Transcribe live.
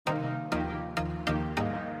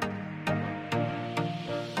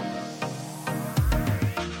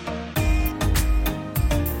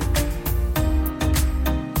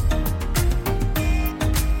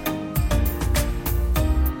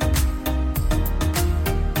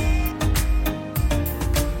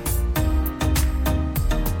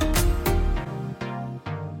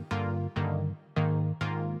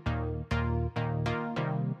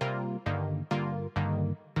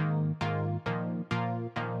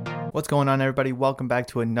What's going on, everybody? Welcome back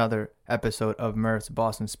to another episode of Murph's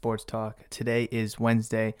Boston Sports Talk. Today is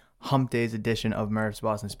Wednesday, Hump Day's edition of Murph's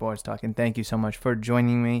Boston Sports Talk, and thank you so much for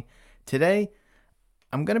joining me. Today,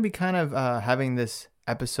 I'm going to be kind of having this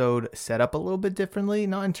episode set up a little bit differently,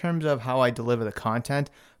 not in terms of how I deliver the content,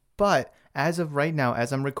 but as of right now,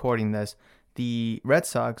 as I'm recording this, the Red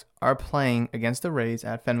Sox are playing against the Rays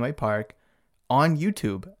at Fenway Park on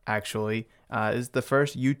YouTube, actually. This is the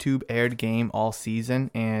first YouTube aired game all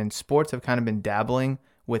season, and sports have kind of been dabbling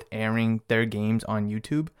with airing their games on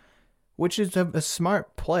YouTube, which is a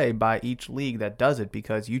smart play by each league that does it,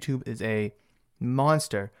 because YouTube is a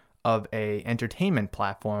monster of a entertainment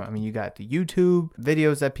platform. I mean, you got the YouTube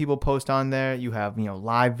videos that people post on there, you have,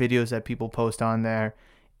 live videos that people post on there,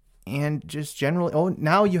 and just generally,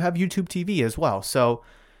 now you have YouTube TV as well. So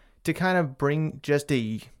to kind of bring just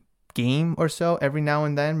a game or so every now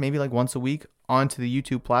and then, maybe like once a week, onto the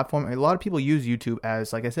YouTube platform. A lot of people use YouTube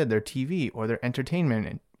as, like I said, their TV or their entertainment,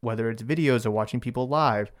 and whether it's videos or watching people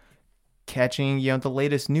live, catching the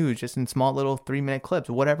latest news just in small little 3-minute clips,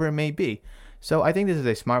 whatever it may be. So I think this is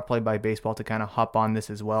a smart play by baseball to kind of hop on this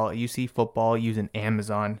as well. You see football using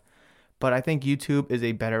Amazon, but I think YouTube is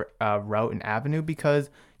a better route and avenue, because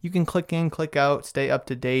you can click in, click out, stay up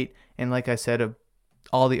to date, and like I said, of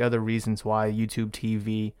all the other reasons why YouTube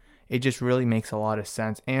TV, it just really makes a lot of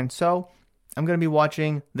sense. And so I'm going to be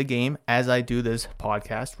watching the game as I do this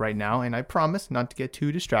podcast right now, and I promise not to get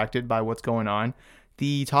too distracted by what's going on.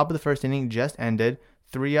 The top of the first inning just ended,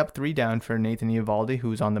 3 up, 3 down for Nathan Eovaldi,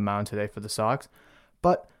 who's on the mound today for the Sox.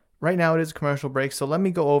 But right now it is a commercial break, so let me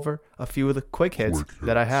go over a few of the quick hits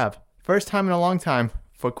that I have. First time in a long time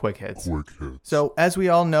for quick hits. So as we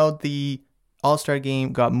all know, the All-Star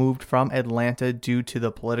Game got moved from Atlanta due to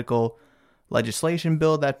the political legislation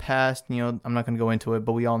bill that passed. I'm not going to go into it,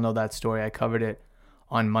 but we all know that story. I covered it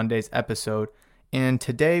on Monday's episode. And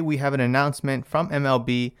today we have an announcement from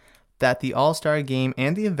MLB that the All-Star Game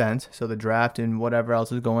and the event, so the draft and whatever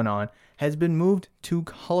else is going on, has been moved to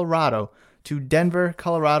Colorado, to Denver,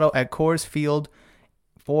 Colorado at Coors Field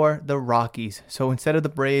for the Rockies. So instead of the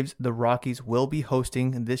Braves, the Rockies will be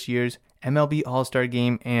hosting this year's MLB All-Star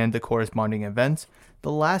Game and the corresponding events.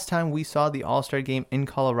 The last time we saw the All-Star Game in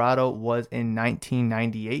Colorado was in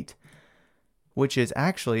 1998, which is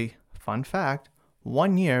actually, fun fact,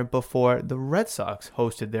 1 year before the Red Sox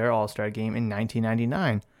hosted their All-Star Game in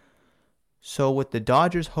 1999. So with the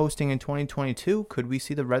Dodgers hosting in 2022, could we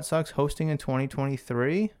see the Red Sox hosting in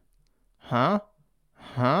 2023? Huh?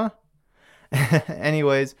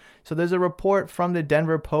 Anyways, so there's a report from the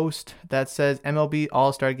Denver Post that says MLB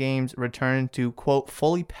All-Star Games return to, quote,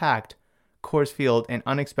 fully packed Coors Field, an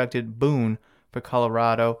unexpected boon for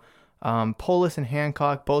Colorado. Polis and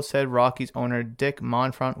Hancock both said Rockies owner Dick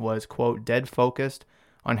Monfort was, quote, dead focused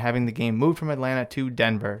on having the game moved from Atlanta to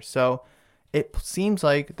Denver. So it seems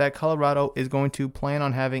like that Colorado is going to plan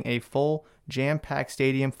on having a full jam-packed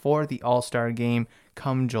stadium for the All-Star Game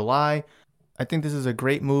come July. I think this is a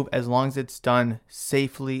great move as long as it's done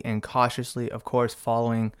safely and cautiously, of course,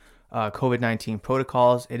 following COVID-19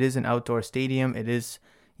 protocols. It is an outdoor stadium. It is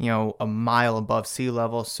a mile above sea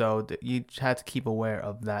level, so you have to keep aware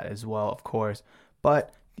of that as well, of course.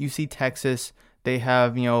 But you see Texas, they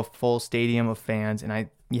have, a full stadium of fans, and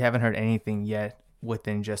you haven't heard anything yet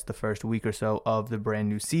within just the first week or so of the brand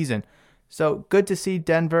new season. So good to see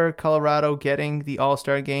Denver, Colorado getting the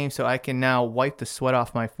All-Star Game, so I can now wipe the sweat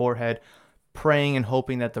off my forehead, praying and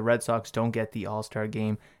hoping that the Red Sox don't get the All-Star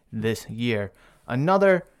Game this year.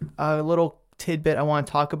 Another little tidbit I want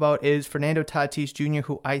to talk about is Fernando Tatis Jr.,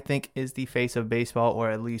 who I think is the face of baseball,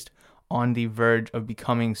 or at least on the verge of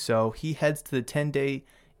becoming so. He heads to the 10-day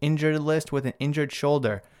injured list with an injured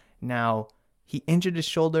shoulder. Now, he injured his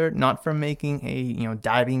shoulder not from making a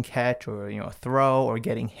diving catch or a throw or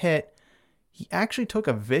getting hit. He actually took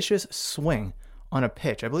a vicious swing on a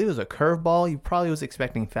pitch. I believe it was a curveball. He probably was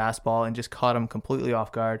expecting fastball and just caught him completely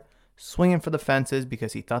off guard, swinging for the fences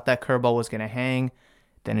because he thought that curveball was going to hang.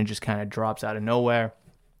 Then it just kind of drops out of nowhere.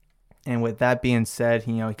 And with that being said,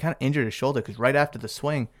 he kind of injured his shoulder because right after the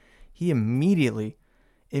swing, he immediately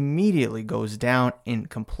goes down in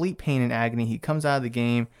complete pain and agony. He comes out of the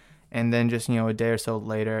game, and then just, a day or so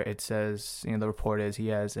later, it says, the report is he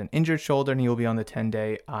has an injured shoulder and he will be on the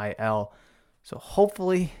 10-day IL. So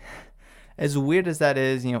hopefully, as weird as that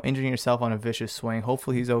is, injuring yourself on a vicious swing,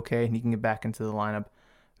 hopefully he's okay and he can get back into the lineup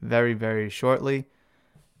very, very shortly.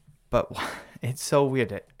 But it's so weird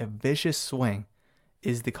that a vicious swing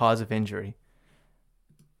is the cause of injury.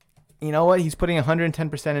 You know what? He's putting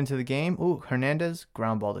 110% into the game. Ooh, Hernandez,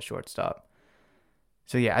 ground ball to shortstop.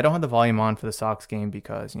 So yeah, I don't have the volume on for the Sox game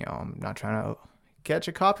because, I'm not trying to catch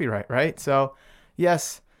a copyright, right? So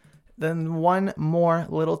yes, Then one more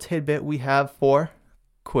little tidbit we have for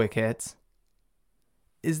quick hits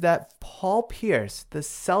is that Paul Pierce, the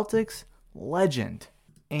Celtics legend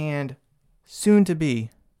and soon to be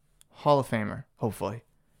Hall of Famer, hopefully,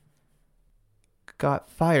 got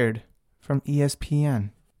fired from ESPN.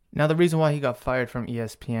 Now, the reason why he got fired from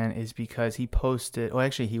ESPN is because he posted, well,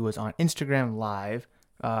 actually, he was on Instagram Live,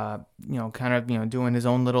 doing his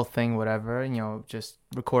own little thing, whatever, just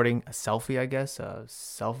recording a selfie, I guess, a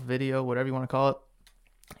self video, whatever you want to call it.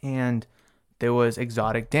 And there was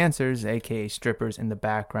exotic dancers, aka strippers, in the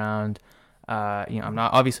background. I'm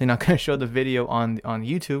obviously not going to show the video on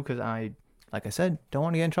YouTube because like I said, don't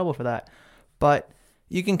want to get in trouble for that. But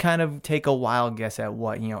you can kind of take a wild guess at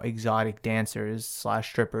what, exotic dancers /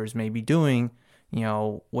 strippers may be doing,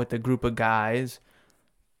 with a group of guys,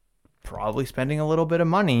 probably spending a little bit of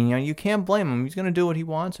money. You can't blame him. He's going to do what he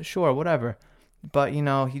wants. Sure, whatever. But,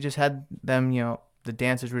 he just had them, the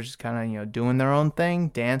dancers were just kind of, doing their own thing,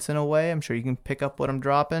 dancing away. I'm sure you can pick up what I'm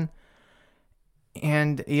dropping.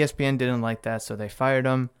 And ESPN didn't like that, so they fired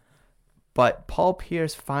him. But Paul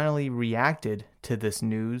Pierce finally reacted to this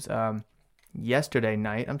news Monday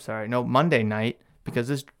night, because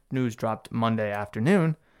this news dropped Monday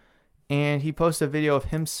afternoon. And he posted a video of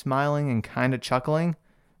him smiling and kind of chuckling.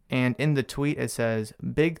 And in the tweet, it says,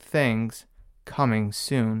 "Big things coming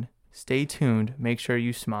soon. Stay tuned. Make sure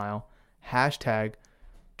you smile. Hashtag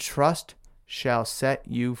trust shall set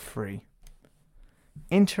you free."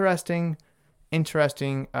 Interesting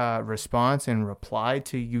response and reply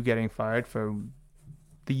to you getting fired for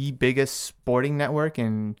the biggest sporting network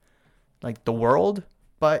in the world.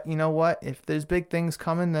 But you know what? If there's big things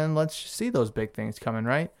coming, then let's see those big things coming,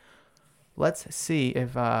 right? Let's see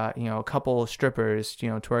if a couple strippers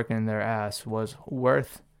twerking their ass was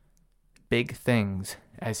worth big things,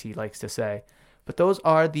 as he likes to say. But those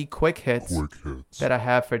are the quick hits that I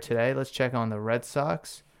have for today. Let's check on the Red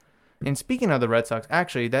Sox. And speaking of the Red Sox, that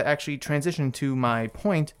actually transitioned to my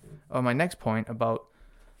next point about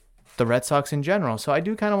the Red Sox in general. So I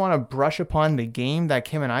do kind of want to brush upon the game that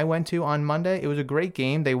Kim and I went to on Monday. It was a great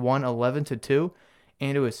game. They won 11-2,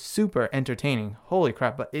 and it was super entertaining. Holy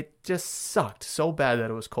crap, but it just sucked so bad that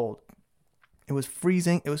it was cold. It was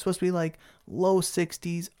freezing. It was supposed to be low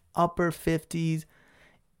 60s, upper 50s.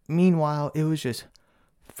 Meanwhile, it was just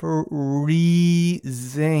freezing.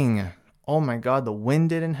 Oh my God, the wind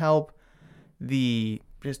didn't help. The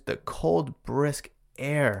cold, brisk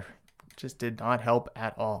air just did not help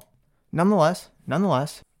at all. Nonetheless,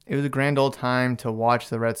 it was a grand old time to watch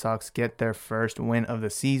the Red Sox get their first win of the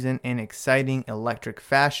season in exciting, electric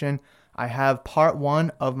fashion. I have part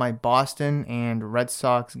 1 of my Boston and Red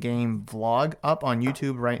Sox game vlog up on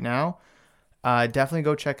YouTube right now. Definitely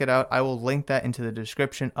go check it out. I will link that into the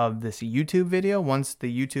description of this YouTube video once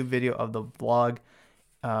the YouTube video of the vlog,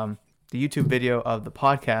 the YouTube video of the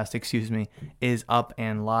podcast, is up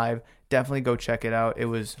and live. Definitely go check it out. It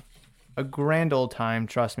was a grand old time.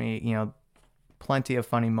 Trust me, plenty of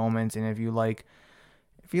funny moments. And if you like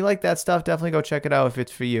that stuff, definitely go check it out if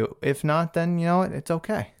it's for you. If not, then it's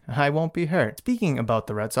okay. I won't be hurt. Speaking about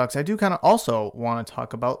the Red Sox, I do kind of also want to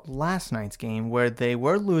talk about last night's game where they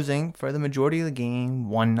were losing for the majority of the game,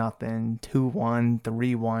 1-0, 2-1,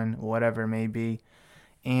 3-1, whatever it may be.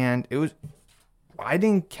 And I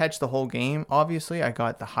didn't catch the whole game, obviously. I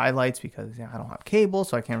got the highlights because I don't have cable,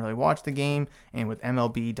 so I can't really watch the game. And with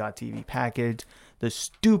MLB.TV package, the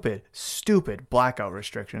stupid blackout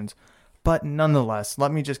restrictions. But nonetheless,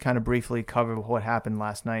 let me just kind of briefly cover what happened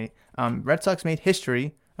last night. Red Sox made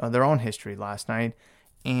history, their own history last night.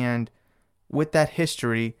 And with that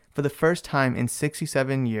history, for the first time in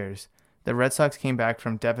 67 years, the Red Sox came back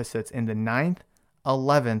from deficits in the 9th,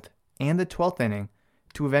 11th, and the 12th inning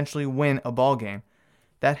to eventually win a ball game.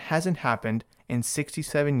 That hasn't happened in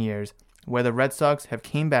 67 years, where the Red Sox have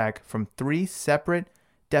came back from 3 separate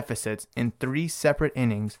deficits in 3 separate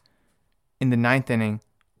innings in the 9th inning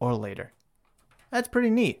or later. That's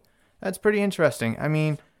pretty neat. That's pretty interesting. I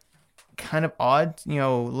mean, kind of odd,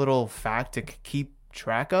 little fact to keep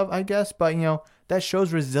track of, I guess. But, that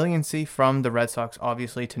shows resiliency from the Red Sox,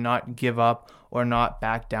 obviously, to not give up or not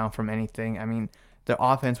back down from anything. I mean, the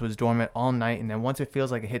offense was dormant all night, and then once it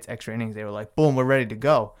feels like it hits extra innings, they were like, boom, we're ready to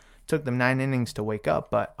go. It took them 9 innings to wake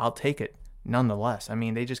up, but I'll take it nonetheless. I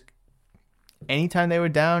mean, anytime they were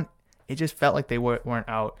down, it just felt like they weren't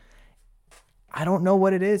out. I don't know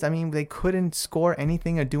what it is. I mean, they couldn't score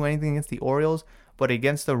anything or do anything against the Orioles, but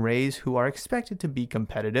against the Rays, who are expected to be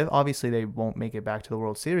competitive. Obviously, they won't make it back to the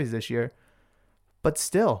World Series this year, but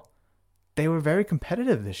still, they were very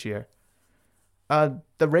competitive this year.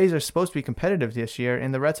 the Rays are supposed to be competitive this year,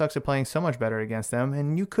 and the Red Sox are playing so much better against them.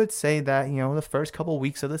 And you could say that, the first couple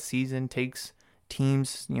weeks of the season takes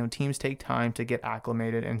teams take time to get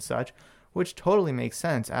acclimated and such, which totally makes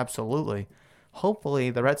sense. Absolutely. Hopefully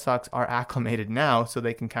the Red Sox are acclimated now so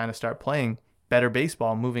they can kind of start playing better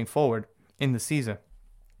baseball moving forward in the season.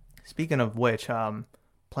 Speaking of which,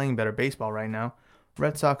 playing better baseball right now,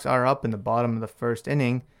 Red Sox are up in the bottom of the first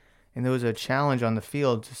inning, and there was a challenge on the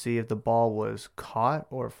field to see if the ball was caught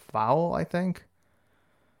or foul, I think.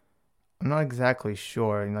 I'm not exactly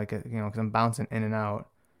sure, because I'm bouncing in and out.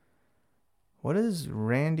 What is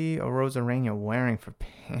Randy Arozarena wearing for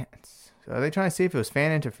pants? So are they trying to see if it was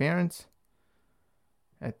fan interference?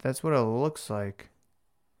 That's what it looks like.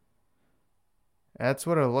 That's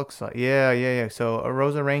what it looks like. Yeah. So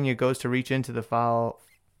Arozarena goes to reach into the foul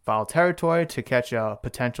territory to catch a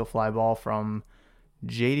potential fly ball from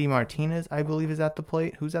JD Martinez, I believe, is at the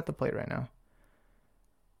plate. Who's at the plate right now?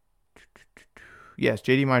 Yes,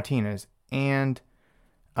 JD Martinez. And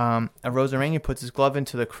Arozarena puts his glove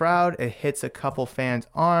into the crowd. It hits a couple fans'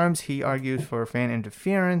 arms. He argues for fan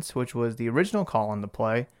interference, which was the original call on the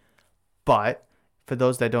play. But for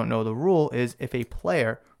those that don't know, the rule is if a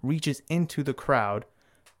player reaches into the crowd,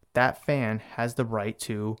 that fan has the right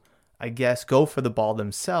to, I guess, go for the ball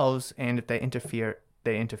themselves. And if they interfere,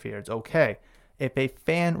 It's okay. If a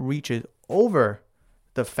fan reaches over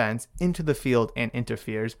the fence into the field and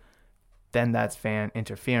interferes, then that's fan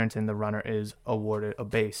interference and the runner is awarded a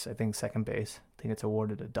base. I think second base. I think it's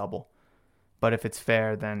awarded a double. But if it's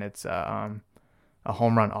fair, then it's a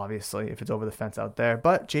home run, obviously, if it's over the fence out there.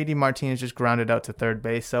 But JD Martinez just grounded out to third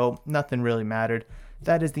base, so nothing really mattered.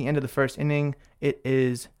 That is the end of the first inning. It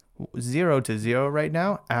is 0-0 right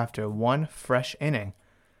now after one fresh inning.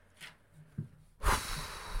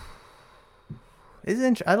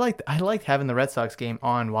 I like having the Red Sox game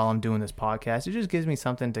on while I'm doing this podcast. It just gives me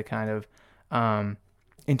something to kind of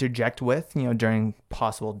interject with, during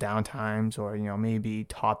possible downtimes or, maybe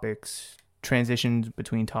topics, transitions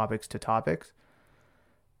between topics to topics.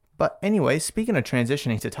 But anyway, speaking of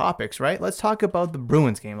transitioning to topics, right? Let's talk about the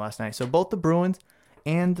Bruins game last night. So both the Bruins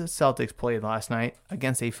and the Celtics played last night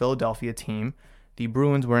against a Philadelphia team. The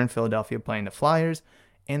Bruins were in Philadelphia playing the Flyers,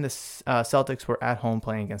 and the Celtics were at home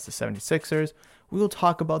playing against the 76ers. We will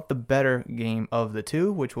talk about the better game of the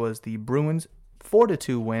two, which was the Bruins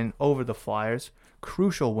 4-2 win over the Flyers.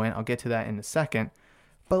 Crucial win. I'll get to that in a second.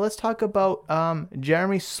 But let's talk about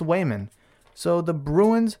Jeremy Swayman. So the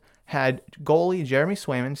Bruins had goalie Jeremy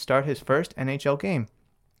Swayman start his first NHL game.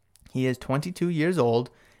 He is 22 years old,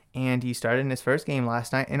 and he started in his first game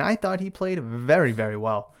last night, and I thought he played very, very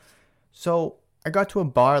well. So I got to a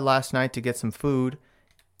bar last night to get some food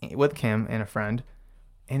with Kim and a friend,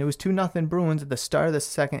 and it was 2-0 Bruins at the start of the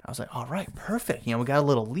second. I was like, all right, perfect. We got a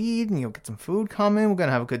little lead, and get some food coming. We're going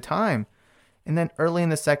to have a good time. And then early in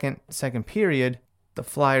the second period, the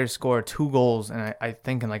Flyers scored 2 goals, and I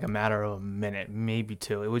think in like a matter of a minute, maybe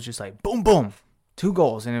 2. It was just like boom, boom, 2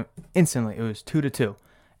 goals, and instantly it was 2-2. It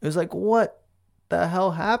was like, what the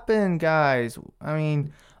hell happened, guys? I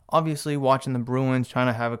mean, obviously watching the Bruins, trying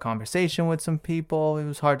to have a conversation with some people, it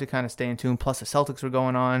was hard to kind of stay in tune. Plus the Celtics were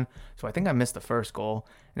going on, so I think I missed the first goal.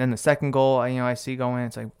 And then the second goal, I see going,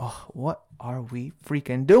 it's like, oh, what are we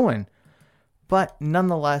freaking doing? But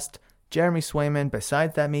nonetheless, Jeremy Swayman,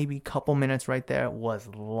 besides that maybe couple minutes right there, was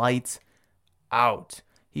lights out.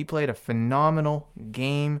 He played a phenomenal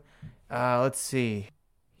game. Let's see.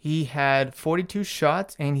 He had 42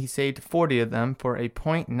 shots, and he saved 40 of them for a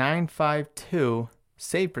 .952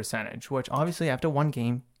 save percentage, which obviously after one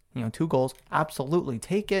game, 2 goals, absolutely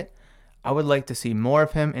take it. I would like to see more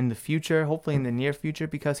of him in the future, hopefully in the near future,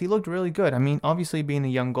 because he looked really good. I mean, obviously being a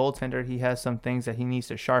young goaltender, he has some things that he needs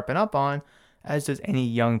to sharpen up on, as does any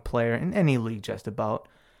young player in any league just about.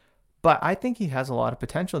 But I think he has a lot of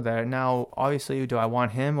potential there. Now, obviously, do I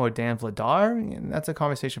want him or Dan Vladar? That's a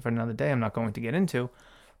conversation for another day I'm not going to get into.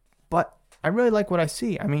 But I really like what I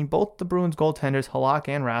see. I mean, both the Bruins goaltenders, Halak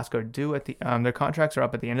and Rask, are due at their contracts are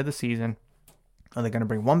up at the end of the season. Are they going to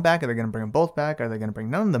bring one back? Are they going to bring them both back? Are they going to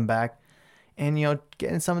bring none of them back? And,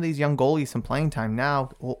 getting some of these young goalies some playing time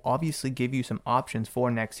now will obviously give you some options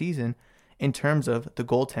for next season in terms of the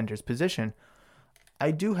goaltender's position.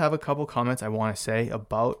 I do have a couple comments I want to say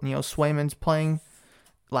about, Swayman's playing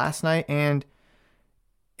last night, and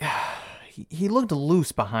he looked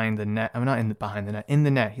loose behind the net. I'm not behind the net, in the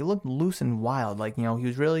net. He looked loose and wild. Like, he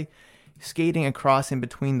was really skating across in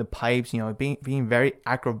between the pipes, being very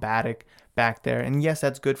acrobatic back there. And yes,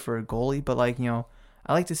 that's good for a goalie, but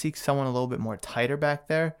I like to see someone a little bit more tighter back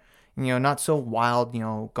there. Not so wild,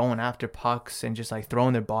 going after pucks and just like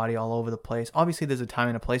throwing their body all over the place. Obviously, there's a time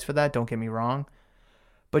and a place for that. Don't get me wrong.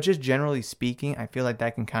 But just generally speaking, I feel like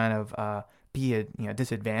that can kind of be a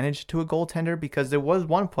disadvantage to a goaltender, because there was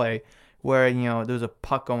one play where there was a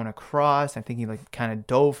puck going across. I think he like kind of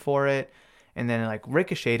dove for it, and then it like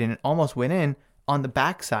ricocheted and it almost went in on the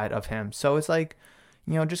backside of him. So it's like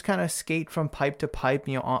just kind of skate from pipe to pipe,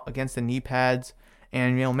 against the knee pads,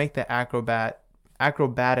 and make the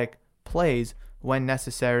acrobatic plays when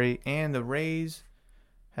necessary. And the Rays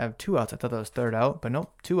have 2 outs. I thought that was 3rd out, but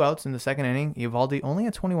nope, 2 outs in the 2nd inning. Eovaldi only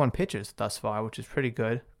had 21 pitches thus far, which is pretty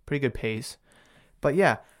good pace. But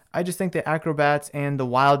yeah, I just think the acrobats and the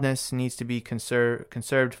wildness needs to be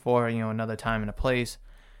conserved for another time and a place.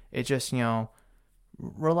 It just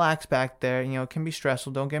relax back there. It can be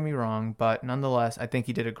stressful, don't get me wrong, but nonetheless, I think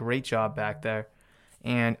he did a great job back there,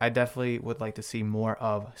 and I definitely would like to see more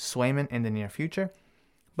of Swayman in the near future.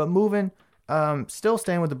 But still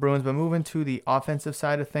staying with the Bruins, but moving to the offensive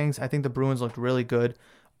side of things, I think the Bruins looked really good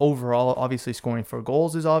overall. Obviously, scoring 4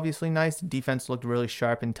 goals is obviously nice. The defense looked really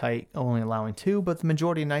sharp and tight, only allowing 2, but the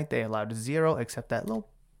majority of the night they allowed 0, except that little,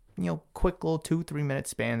 quick little 2-3 minute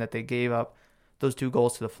span that they gave up those 2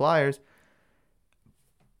 goals to the Flyers.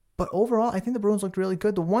 But overall, I think the Bruins looked really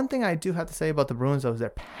good. The one thing I do have to say about the Bruins, though, is their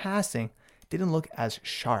passing didn't look as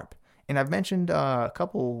sharp. And I've mentioned a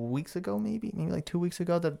couple weeks ago, maybe like 2 weeks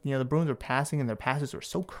ago, that the Bruins were passing and their passes were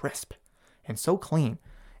so crisp and so clean.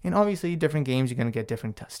 And obviously, different games, you're going to get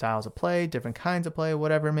different styles of play, different kinds of play,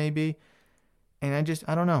 whatever it may be. And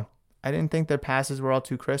I don't know. I didn't think their passes were all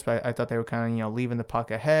too crisp. I thought they were kind of, leaving the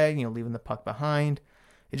puck ahead, leaving the puck behind.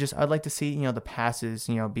 I'd like to see, the passes,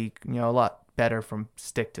 be, a lot better from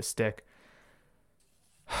stick to stick.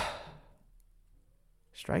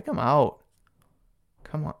 Strike them out.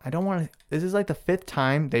 Come on. I don't want to. This is like the 5th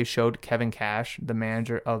time they showed Kevin Cash, the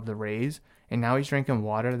manager of the Rays, and now he's drinking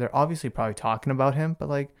water. They're obviously probably talking about him, but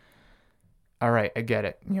like, all right, I get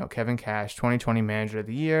it. Kevin Cash, 2020 Manager of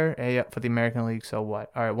the Year, A up for the American League, so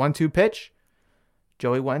what? All right, 1-2 pitch.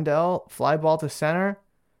 Joey Wendell, fly ball to center.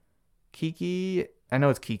 Kiki, I know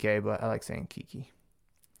it's Kike, but I like saying Kiki.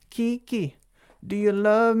 Kiki, do you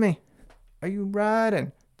love me? Are you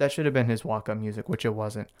riding? That should have been his walk-up music, which it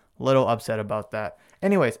wasn't. A little upset about that.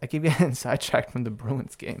 Anyways, I keep getting sidetracked from the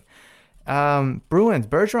Bruins game. Bruins,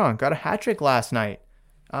 Bergeron got a hat trick last night.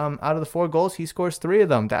 Out of the 4 goals, he scores 3 of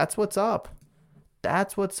them. That's what's up.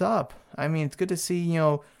 I mean, it's good to see,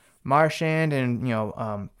 Marchand and,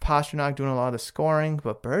 Pastrnak doing a lot of the scoring,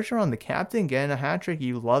 but Bergeron, the captain, getting a hat trick,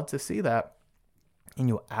 you love to see that. And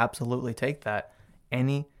you'll absolutely take that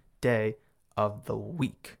any day of the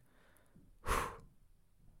week.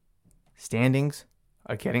 Standings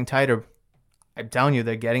are getting tighter. I'm telling you,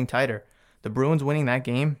 they're getting tighter. The Bruins winning that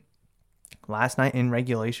game last night in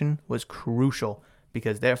regulation was crucial,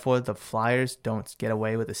 because therefore the Flyers don't get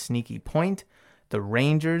away with a sneaky point. The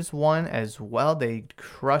Rangers won as well. They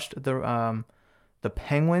crushed the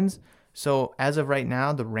Penguins. So as of right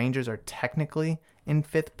now, the Rangers are technically in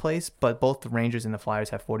 5th place, but both the Rangers and the Flyers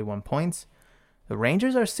have 41 points. The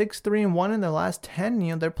Rangers are 6-3-1 in their last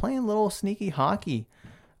 10. They're playing a little sneaky hockey.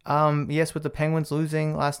 Yes, with the Penguins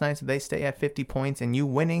losing last night, so they stay at 50 points, and you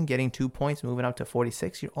winning, getting 2 points, moving up to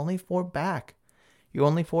 46. You're only 4 back. You're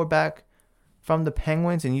only 4 back from the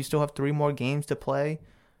Penguins, and you still have 3 more games to play.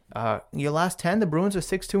 Your last 10, the Bruins are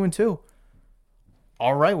 6-2-2.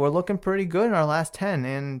 All right, we're looking pretty good in our last 10,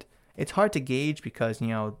 and it's hard to gauge because,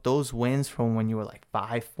 those wins from when you were like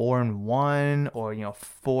 5-4-1 or,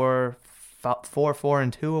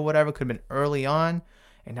 4-4-2 or whatever could have been early on.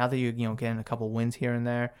 And now that you're, getting a couple wins here and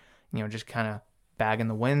there, just kind of bagging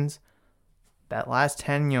the wins, that last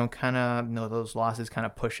 10, those losses kind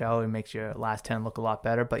of push out and makes your last 10 look a lot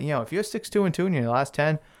better. But, if you're 6-2-2 in your last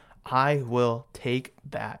 10, I will take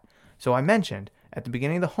that. So I mentioned at the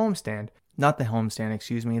beginning of the homestand, at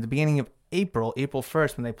the beginning of April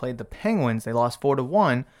 1st, when they played the Penguins, they lost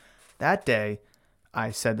 4-1. That day,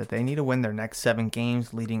 I said that they need to win their next 7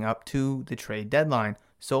 games leading up to the trade deadline.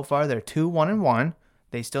 So far, they're 2-1-1.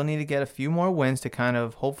 They still need to get a few more wins to kind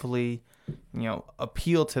of hopefully,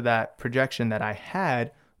 appeal to that projection that I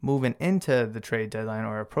had moving into the trade deadline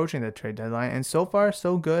or approaching the trade deadline. And so far,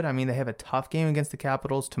 so good. I mean, they have a tough game against the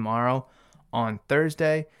Capitals tomorrow on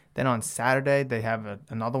Thursday. Then on Saturday, they have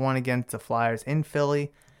another one against the Flyers in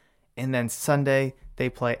Philly. And then Sunday, they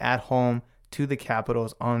play at home to the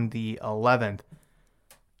Capitals on the 11th.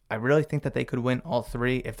 I really think that they could win all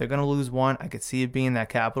 3. If they're going to lose one, I could see it being that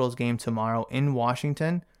Capitals game tomorrow in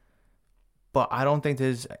Washington. But I don't think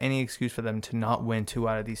there's any excuse for them to not win 2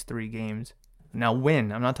 out of these 3 games. Now,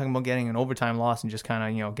 win. I'm not talking about getting an overtime loss and just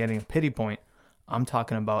kind of, getting a pity point. I'm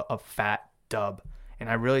talking about a fat dub. And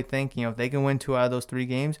I really think, if they can win 2 out of those 3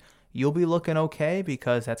 games, you'll be looking okay,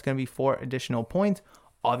 because that's going to be 4 additional points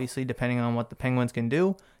Obviously, depending on what the Penguins can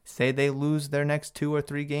do, say they lose their next 2 or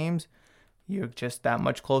 3 games, you're just that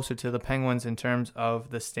much closer to the Penguins in terms of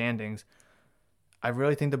the standings. I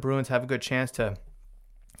really think the Bruins have a good chance to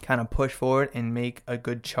kind of push forward and make a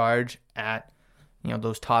good charge at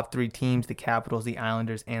those top 3 teams, the Capitals, the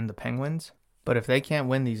Islanders, and the Penguins. But if they can't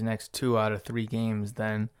win these next 2 out of 3 games,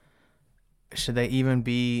 then should they even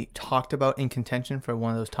be talked about in contention for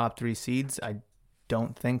one of those top 3 seeds? I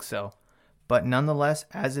don't think so. But nonetheless,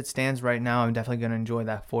 as it stands right now, I'm definitely going to enjoy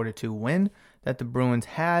that 4-2 win that the Bruins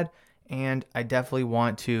had. And I definitely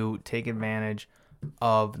want to take advantage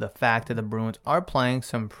of the fact that the Bruins are playing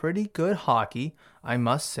some pretty good hockey, I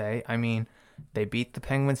must say. I mean, they beat the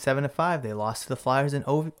Penguins 7-5. They lost to the Flyers in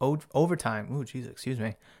overtime. Ooh, jeez, excuse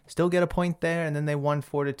me. Still get a point there, and then they won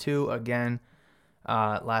 4-2 again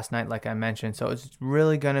last night, like I mentioned. So it's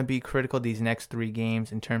really going to be critical these next 3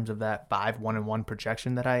 games in terms of that 5-1-1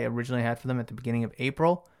 projection that I originally had for them at the beginning of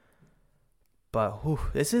April. But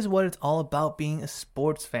this is what it's all about, being a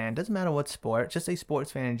sports fan. Doesn't matter what sport, just a sports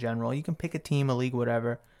fan in general. You can pick a team, a league,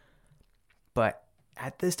 whatever. But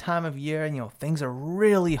at this time of year, things are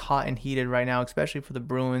really hot and heated right now, especially for the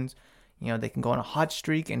Bruins. They can go on a hot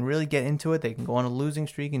streak and really get into it. They can go on a losing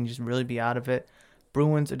streak and just really be out of it.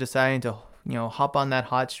 Bruins are deciding to, hop on that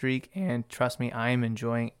hot streak, and trust me, I am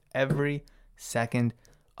enjoying every second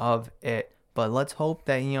of it. But let's hope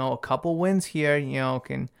that, a couple wins here,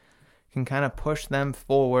 can kind of push them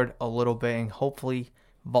forward a little bit and hopefully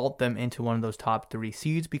vault them into one of those top 3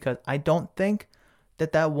 seeds, because I don't think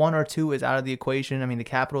that 1 or 2 is out of the equation. I mean, the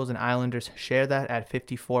Capitals and Islanders share that at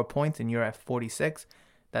 54 points and you're at 46.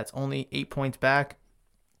 That's only 8 points back.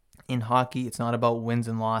 In hockey, it's not about wins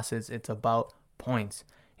and losses. It's about points.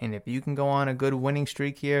 And if you can go on a good winning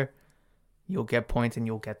streak here, you'll get points and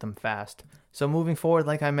you'll get them fast. So moving forward,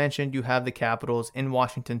 like I mentioned, you have the Capitals in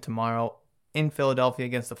Washington tomorrow, in Philadelphia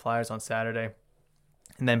against the Flyers on Saturday,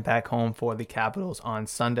 and then back home for the Capitals on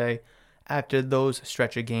Sunday. After those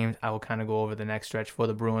stretch of games, I will kind of go over the next stretch for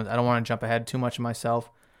the Bruins. I don't want to jump ahead too much of myself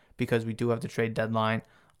because we do have the trade deadline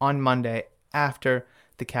on Monday after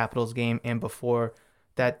the Capitals game and before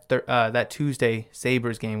that Tuesday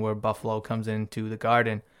Sabres game where Buffalo comes into the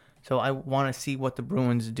Garden. So I want to see what the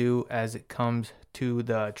Bruins do as it comes to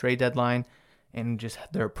the trade deadline and just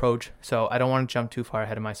their approach. So I don't want to jump too far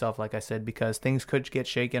ahead of myself, like I said, because things could get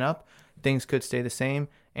shaken up, things could stay the same,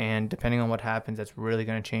 and depending on what happens, that's really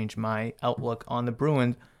going to change my outlook on the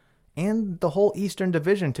Bruins and the whole Eastern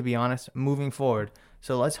Division, to be honest, moving forward.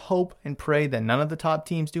 So let's hope and pray that none of the top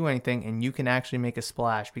teams do anything and you can actually make a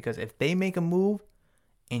splash, because if they make a move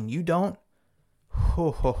and you don't,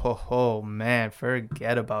 man,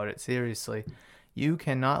 forget about it. Seriously, you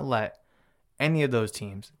cannot let any of those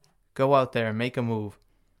teams go out there and make a move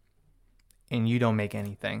and you don't make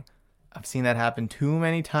anything. I've seen that happen too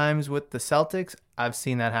many times with the Celtics. I've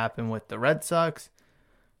seen that happen with the Red Sox.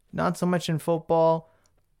 Not so much in football,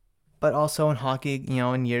 but also in hockey,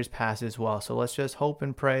 in years past as well. So let's just hope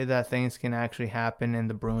and pray that things can actually happen and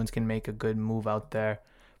the Bruins can make a good move out there,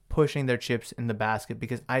 pushing their chips in the basket,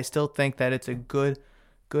 because I still think that it's a good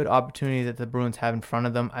opportunity that the Bruins have in front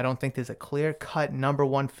of them. I don't think there's a clear-cut number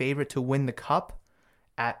 1 favorite to win the cup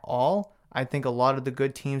at all. I think a lot of the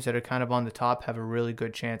good teams that are kind of on the top have a really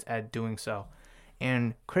good chance at doing so.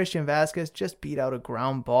 And Christian Vasquez just beat out a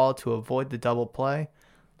ground ball to avoid the double play.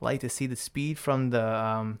 Like to see the speed from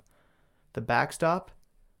the backstop.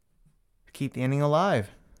 Keep the inning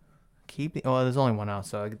alive. There's only one out,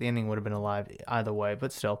 so the inning would have been alive either way,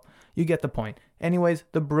 but still, you get the point. Anyways,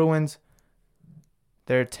 the Bruins,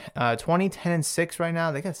 they're 20-10-6 right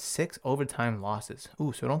now. They got 6 overtime losses.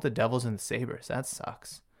 Ooh, so don't the Devils and the Sabres. That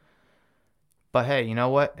sucks. But hey, you know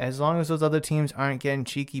what? As long as those other teams aren't getting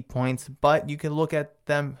cheeky points, but you can look at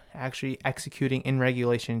them actually executing in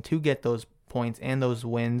regulation to get those points and those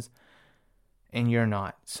wins, and you're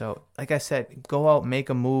not. So, like I said, go out, make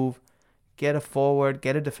a move, get a forward,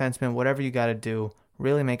 get a defenseman, whatever you got to do.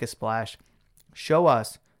 Really make a splash. Show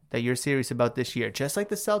us that you're serious about this year, just like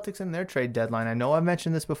the Celtics and their trade deadline. I know I've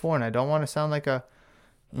mentioned this before, and I don't want to sound like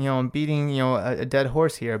I'm beating, a dead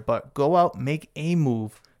horse here, but go out, make a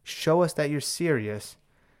move, show us that you're serious,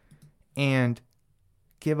 and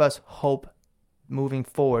give us hope moving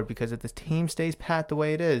forward, because if the team stays pat the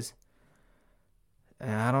way it is,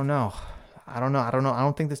 I don't know. I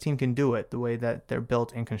don't think this team can do it the way that they're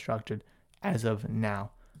built and constructed as of now.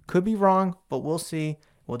 Could be wrong, but we'll see.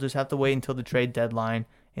 We'll just have to wait until the trade deadline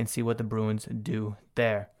and see what the Bruins do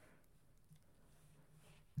there.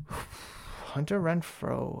 Hunter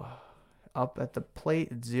Renfroe up at the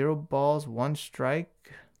plate, 0 balls, 1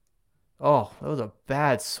 strike. Oh, that was a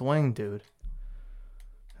bad swing, dude.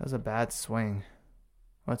 That was a bad swing.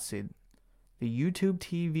 let's see, the YouTube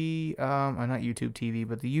TV, not YouTube TV,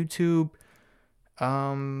 but the YouTube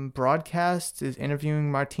broadcast is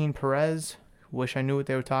interviewing Martin Perez. Wish I knew what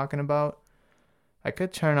they were talking about. I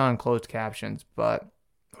could turn on closed captions,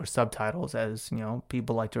 or subtitles, as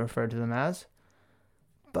people like to refer to them as.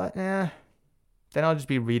 But then I'll just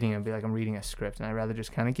be reading it and be like I'm reading a script, and I'd rather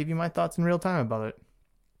just kind of give you my thoughts in real time about it.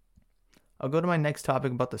 I'll go to my next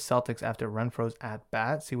topic about the Celtics after Renfroe's at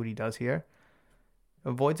bat. See what he does here.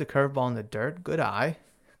 Avoids a curveball in the dirt. Good eye.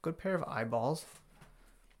 Good pair of eyeballs.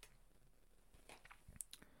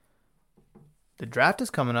 The draft is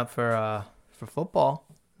coming up for football.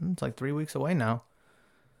 It's like 3 weeks away now.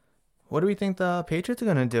 What do we think the Patriots are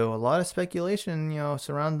going to do? A lot of speculation,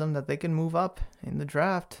 surround them that they can move up in the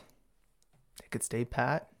draft. They could stay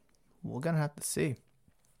pat. We're going to have to see.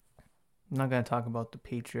 I'm not going to talk about the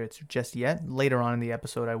Patriots just yet. Later on in the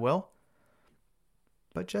episode, I will.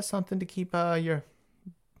 But just something to keep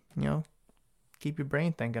keep your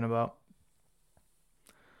brain thinking about.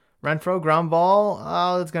 Renfroe, ground ball.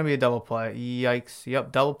 Oh, it's going to be a double play. Yikes.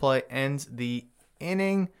 Yep, double play ends the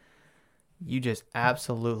inning. You just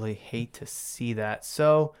absolutely hate to see that.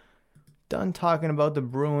 So, done talking about the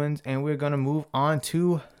Bruins, and we're going to move on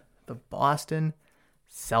to the Boston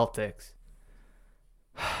Celtics.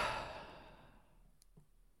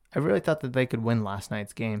 I really thought that they could win last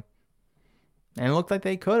night's game. And it looked like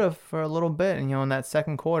they could have for a little bit. And, in that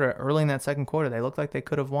second quarter, early in that second quarter, they looked like they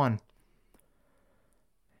could have won.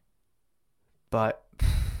 But,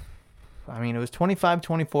 it was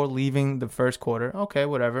 25-24 leaving the first quarter. Okay,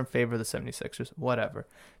 whatever, in favor of the 76ers, whatever.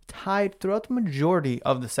 Tied throughout the majority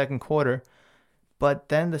of the second quarter. But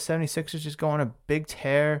then the 76ers just go on a big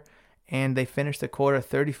tear, and they finish the quarter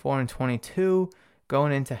 34-22,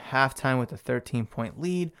 going into halftime with a 13-point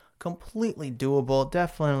lead. Completely doable,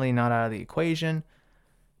 definitely not out of the equation.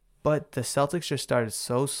 But the Celtics just started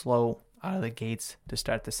so slow out of the gates to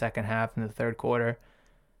start the second half in the third quarter.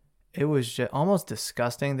 It was just almost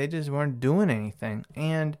disgusting. They just weren't doing anything.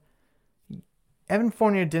 And Evan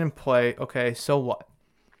Fournier didn't play. Okay, so what?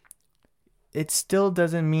 It still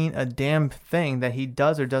doesn't mean a damn thing that he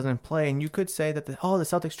does or doesn't play. And you could say that the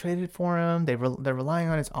Celtics traded for him. They're relying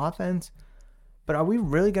on his offense. But are we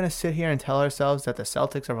really going to sit here and tell ourselves that the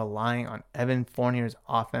Celtics are relying on Evan Fournier's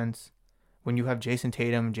offense when you have Jason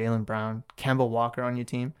Tatum, Jaylen Brown, Kemba Walker on your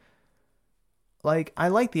team? I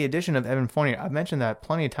like the addition of Evan Fournier. I've mentioned that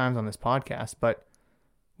plenty of times on this podcast, but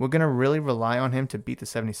we're going to really rely on him to beat the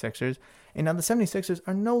 76ers. And now the 76ers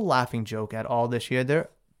are no laughing joke at all this year. They're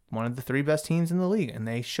one of the 3 best teams in the league, and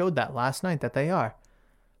they showed that last night that they are.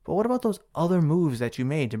 But what about those other moves that you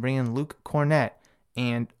made to bring in Luke Cornett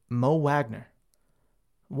and Mo Wagner?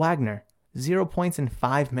 Wagner, 0 points in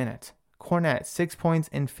 5 minutes. Cornett, 6 points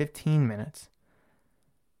in 15 minutes.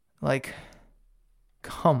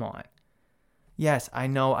 Come on. Yes, I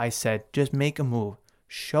know I said just make a move.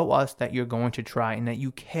 Show us that you're going to try and that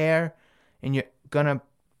you care and you're going to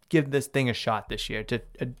give this thing a shot this year to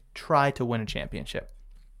try to win a championship.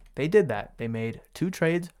 They did that. They made 2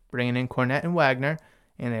 trades, bringing in Cornett and Wagner,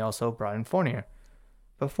 and they also brought in Fournier.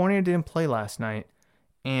 But Fournier didn't play last night.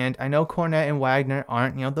 And I know Cornett and Wagner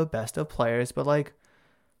aren't, the best of players, but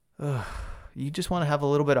you just want to have a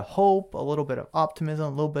little bit of hope, a little bit of optimism, a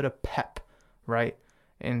little bit of pep, right?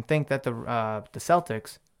 And think that the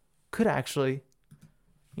Celtics could actually,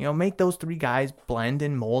 make those 3 guys blend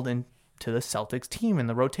and mold into the Celtics team in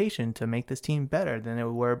the rotation to make this team better than they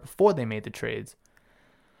were before they made the trades.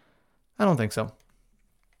 I don't think so.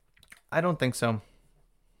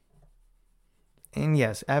 And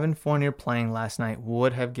yes, Evan Fournier playing last night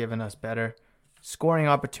would have given us better scoring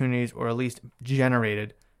opportunities, or at least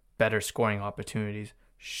generated better scoring opportunities,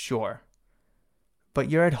 sure. But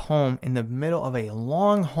you're at home in the middle of a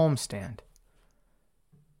long homestand,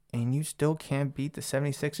 and you still can't beat the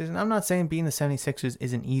 76ers. And I'm not saying beating the 76ers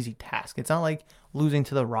is an easy task. It's not like losing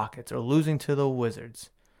to the Rockets or losing to the Wizards.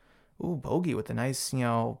 Ooh, Bogey with a nice,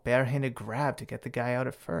 barehanded grab to get the guy out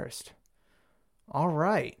at first. All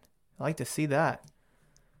right. I like to see that.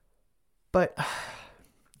 But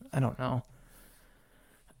I don't know.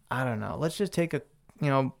 Let's just take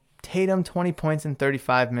Tatum 20 points in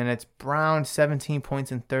 35 minutes, Brown 17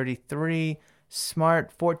 points in 33,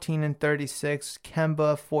 Smart 14 and 36,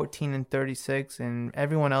 Kemba 14 and 36, and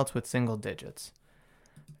everyone else with single digits.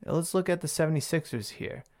 Let's look at the 76ers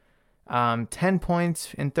here. 10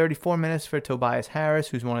 points in 34 minutes for Tobias Harris,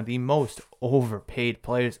 who's one of the most overpaid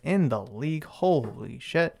players in the league. Holy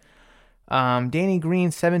shit. Danny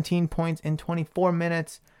Green, 17 points in 24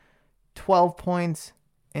 minutes, 12 points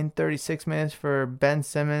in 36 minutes for Ben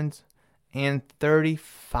Simmons, and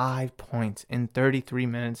 35 points in 33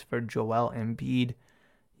 minutes for Joel Embiid.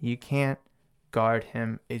 You can't guard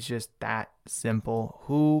him. It's just that simple.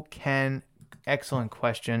 Who can? Excellent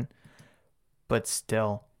question. But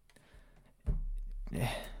still,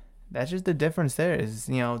 that's just the difference there is,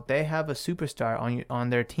 they have a superstar on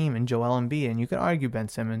their team in Joel Embiid, and you could argue Ben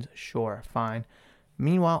Simmons, sure, fine.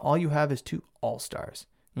 Meanwhile, all you have is 2 all-stars.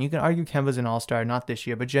 And you can argue Kemba's an all-star, not this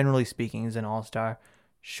year, but generally speaking, he's an all-star,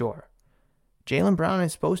 sure. Jaylen Brown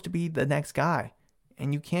is supposed to be the next guy,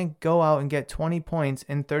 and you can't go out and get 20 points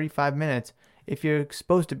in 35 minutes if you're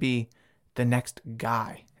supposed to be the next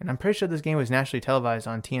guy. And I'm pretty sure this game was nationally televised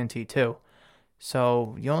on TNT too.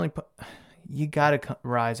 So you got to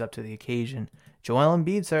rise up to the occasion. Joel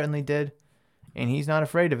Embiid certainly did, and he's not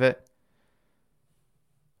afraid of it.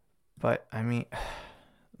 But, I mean,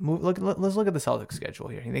 let's look at the Celtics schedule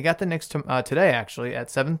here. They got the Knicks today, actually, at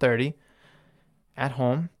 7:30 at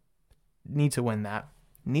home. Need to win that.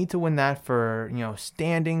 Need to win that for,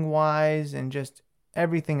 standing-wise and just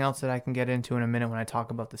everything else that I can get into in a minute when I talk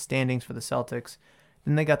about the standings for the Celtics.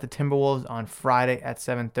 Then they got the Timberwolves on Friday at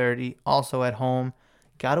 7:30, also at home.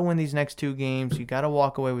 Got to win these next 2 games. You got to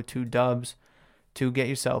walk away with 2 dubs to get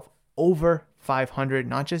yourself over 500,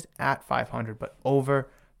 not just at 500, but over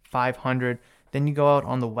 500. Then you go out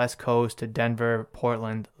on the West Coast to Denver,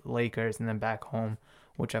 Portland, Lakers, and then back home,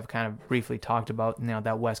 which I've kind of briefly talked about now,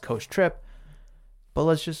 that West Coast trip. But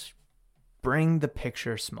let's just bring the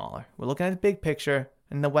picture smaller. We're looking at the big picture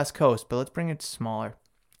in the West Coast, but let's bring it smaller.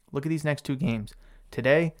 Look at these next 2 games.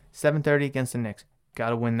 Today, 7:30 against the Knicks.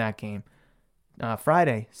 Got to win that game.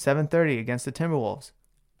 Friday, 7:30 against the Timberwolves.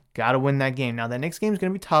 Got to win that game. Now, that Knicks game is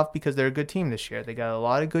going to be tough because they're a good team this year. They got a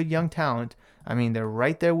lot of good young talent. I mean, they're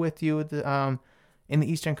right there with you in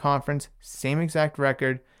the Eastern Conference. Same exact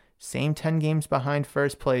record. Same 10 games behind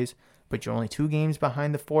first place. But you're only 2 games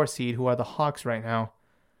behind the 4 seed, who are the Hawks right now.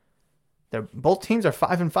 Both teams are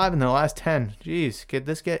 5-5 in their last 10. Jeez, could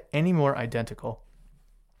this get any more identical?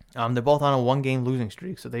 They're both on a 1-game losing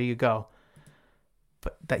streak, so there you go.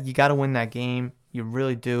 But that you got to win that game. You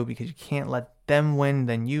really do, because you can't let them win,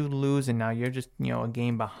 then you lose, and now you're just, a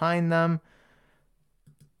game behind them.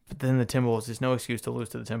 But then the Timberwolves, there's no excuse to lose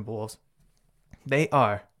to the Timberwolves. They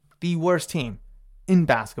are the worst team in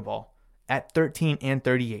basketball at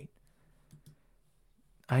 13-38.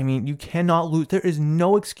 I mean, you cannot lose. There is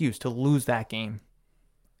no excuse to lose that game.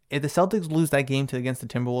 If the Celtics lose that game against the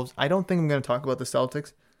Timberwolves, I don't think I'm going to talk about the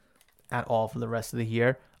Celtics at all for the rest of the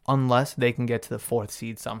year, unless they can get to the 4th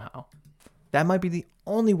seed somehow. That might be the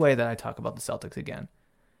only way that I talk about the Celtics again.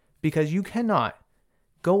 Because you cannot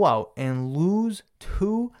go out and lose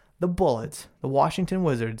to the Bullets, the Washington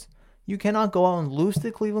Wizards. You cannot go out and lose to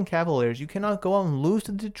the Cleveland Cavaliers. You cannot go out and lose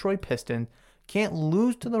to the Detroit Pistons. Can't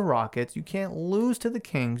lose to the Rockets. You can't lose to the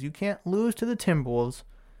Kings. You can't lose to the Timberwolves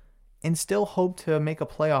and still hope to make a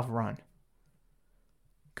playoff run.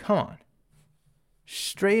 Come on.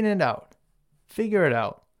 Straighten it out. Figure it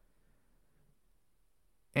out.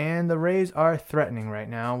 And the Rays are threatening right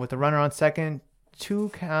now with the runner on second.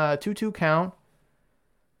 2-2 count.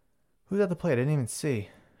 Who's at the plate? I didn't even see.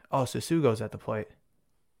 Oh, Sasugo's at the plate.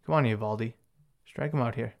 Come on, Eovaldi. Strike him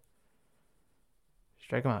out here.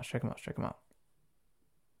 Strike him out. Strike him out. Strike him out.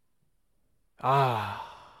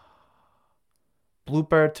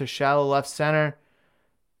 Blooper to shallow left center.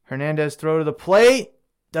 Hernandez throw to the plate.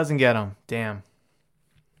 Doesn't get him. Damn.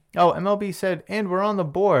 Oh, MLB said, and we're on the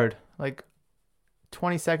board. Like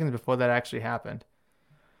 20 seconds before that actually happened.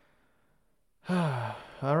 All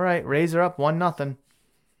right. Rays are up 1-0.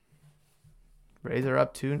 Rays are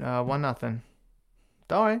up 1-0.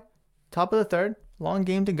 All right. Top of the 3rd. Long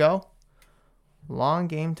game to go. Long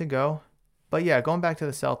game to go. But yeah, going back to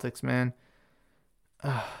the Celtics, man.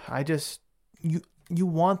 You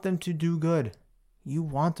want them to do good. You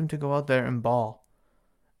want them to go out there and ball.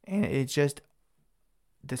 And it's just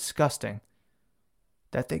disgusting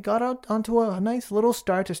that they got out onto a nice little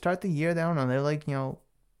start to start the year down, and they're like, 14-7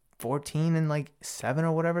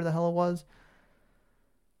 or whatever the hell it was.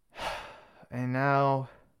 And now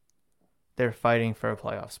they're fighting for a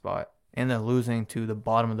playoff spot, and they're losing to the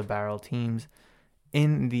bottom of the barrel teams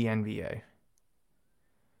in the NBA.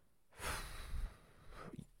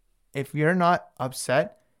 If you're not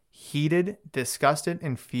upset, heated, disgusted,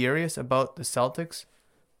 and furious about the Celtics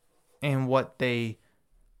and what they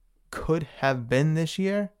could have been this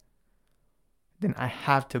year, then I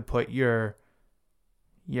have to put your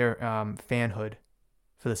fanhood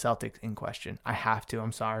for the Celtics in question. I have to.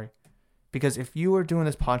 I'm sorry. Because if you were doing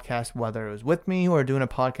this podcast, whether it was with me or doing a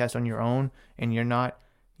podcast on your own, and you're not,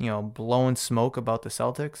 blowing smoke about the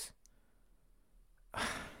Celtics,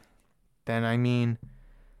 then, I mean,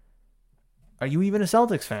 are you even a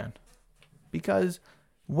Celtics fan? Because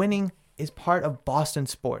winning is part of Boston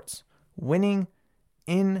sports. Winning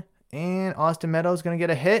in and Austin Meadows going to get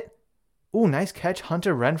a hit. Ooh, nice catch,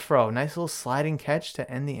 Hunter Renfroe. Nice little sliding catch to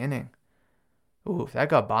end the inning. Ooh, if that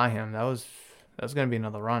got by him, that was going to be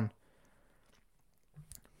another run.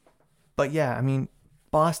 But yeah, I mean,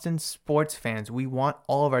 Boston sports fans, we want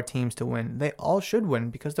all of our teams to win. They all should win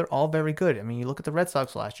because they're all very good. I mean, you look at the Red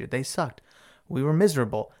Sox last year. They sucked. We were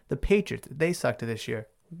miserable. The Patriots, they sucked this year.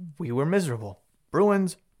 We were miserable.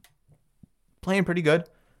 Bruins, playing pretty good.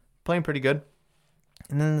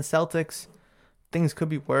 And then the Celtics, things could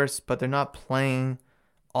be worse, but they're not playing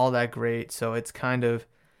all that great. So it's kind of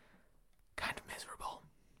miserable.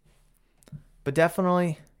 But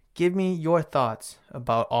definitely give me your thoughts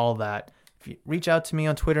about all that. If you reach out to me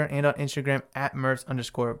on Twitter and on Instagram at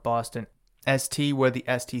Murphs_Boston ST, where the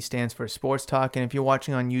ST stands for Sports Talk. And if you're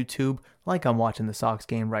watching on YouTube, like I'm watching the Sox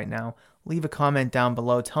game right now, leave a comment down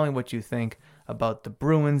below. Tell me what you think about the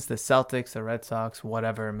Bruins, the Celtics, the Red Sox,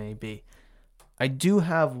 whatever it may be. I do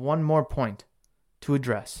have one more point to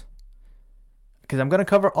address because I'm going to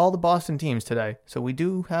cover all the Boston teams today. So we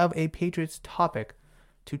do have a Patriots topic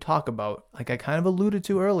to talk about, like I kind of alluded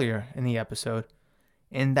to earlier in the episode.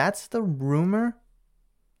 And that's the rumor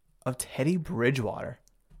of Teddy Bridgewater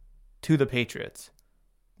to the Patriots.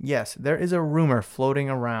 Yes, there is a rumor floating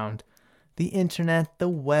around the internet, the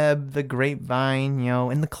web, the grapevine,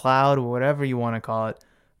 in the cloud, or whatever you want to call it.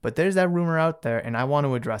 But there's that rumor out there, and I want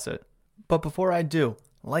to address it. But before I do,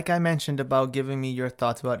 like I mentioned about giving me your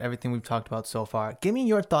thoughts about everything we've talked about so far, give me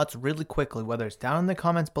your thoughts really quickly, whether it's down in the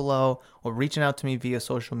comments below or reaching out to me via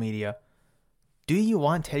social media. Do you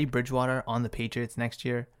want Teddy Bridgewater on the Patriots next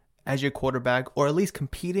year as your quarterback, or at least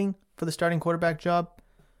competing for the starting quarterback job?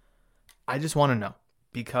 I just want to know,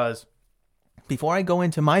 because before I go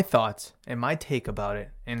into my thoughts and my take about it,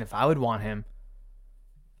 and if I would want him,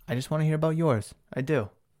 I just want to hear about yours. I do.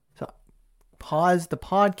 So pause the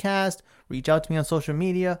podcast, reach out to me on social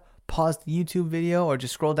media, pause the YouTube video, or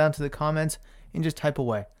just scroll down to the comments and just type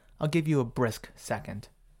away. I'll give you a brisk second.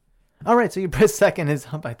 All right, so your brisk second is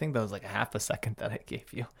up. I think that was like a half a second that I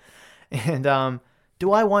gave you. And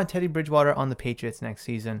do I want Teddy Bridgewater on the Patriots next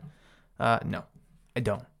season? No, I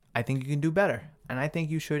don't. I think you can do better. And I think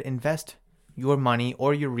you should invest your money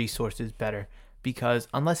or your resources better, because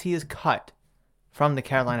unless he is cut from the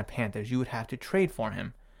Carolina Panthers, you would have to trade for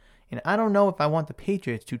him. And I don't know if I want the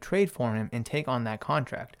Patriots to trade for him and take on that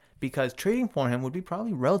contract, because trading for him would be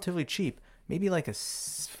probably relatively cheap. Maybe like a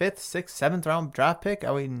 5th, 6th, 7th round draft pick.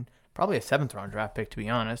 I mean, probably a 7th round draft pick, to be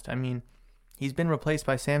honest. I mean, he's been replaced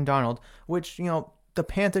by Sam Darnold, which, the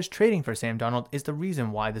Panthers trading for Sam Darnold is the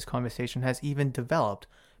reason why this conversation has even developed,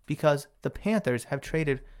 because the Panthers have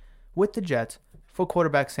traded with the Jets for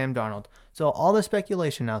quarterback Sam Darnold. So all the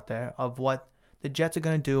speculation out there of what the Jets are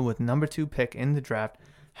going to do with number 2 pick in the draft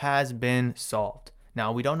has been solved.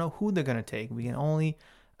 Now, we don't know who they're going to take. We can only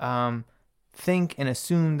think and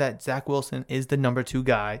assume that Zach Wilson is the number 2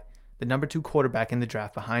 guy, the number 2 quarterback in the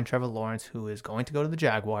draft behind Trevor Lawrence, who is going to go to the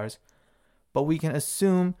Jaguars. But we can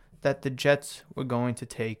assume that the Jets were going to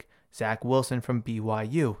take Zach Wilson from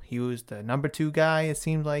BYU. He was the number 2 guy. It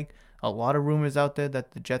seemed like a lot of rumors out there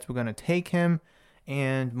that the Jets were going to take him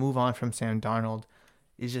and move on from Sam Darnold.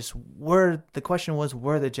 The question was,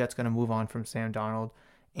 were the Jets going to move on from Sam Darnold?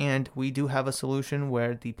 And we do have a solution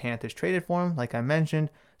where the Panthers traded for him, like I mentioned.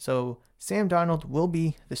 So Sam Darnold will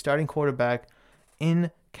be the starting quarterback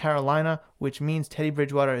in Carolina, which means Teddy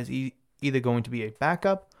Bridgewater is either going to be a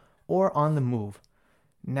backup or on the move.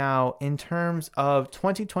 Now, in terms of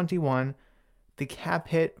 2021, the cap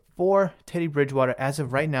hit for Teddy Bridgewater as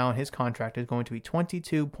of right now in his contract is going to be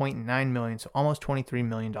 $22.9 million, so almost $23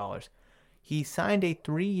 million. He signed a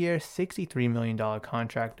 3-year, $63 million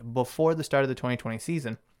contract before the start of the 2020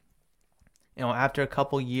 season. After a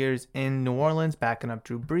couple years in New Orleans, backing up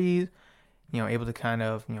Drew Brees, able to kind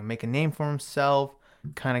of, make a name for himself,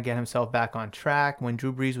 kind of get himself back on track. When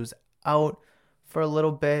Drew Brees was out for a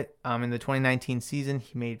little bit in the 2019 season,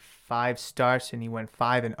 he made 5 starts and he went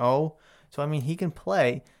 5-0. So, he can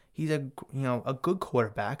play. He's a good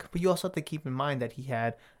quarterback, but you also have to keep in mind that he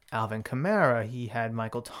had Alvin Kamara, he had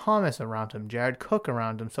Michael Thomas around him, Jared Cook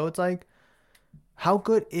around him. So it's like, how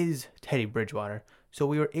good is Teddy Bridgewater? So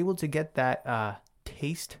we were able to get that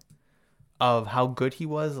taste of how good he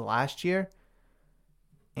was last year,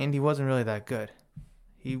 and he wasn't really that good.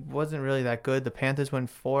 The Panthers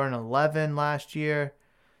went 4-11 last year.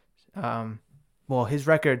 His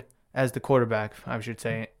record as the quarterback, I should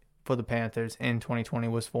say, for the Panthers in 2020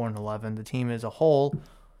 was 4-11. The team as a whole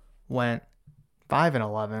went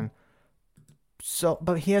 5-11. So,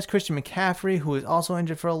 but he has Christian McCaffrey, who is also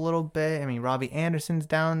injured for a little bit. Robbie Anderson's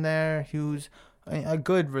down there, who's a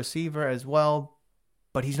good receiver as well,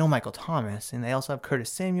 but he's no Michael Thomas. And they also have Curtis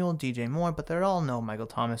Samuel, DJ Moore, but they're all no Michael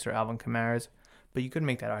Thomas or Alvin Kamara's. But you could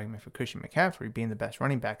make that argument for Christian McCaffrey being the best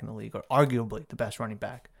running back in the league, or arguably the best running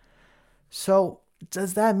back. So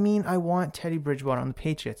does that mean I want Teddy Bridgewater on the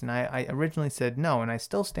Patriots? And I originally said no, and I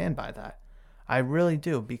still stand by that. I really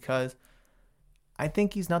do, because I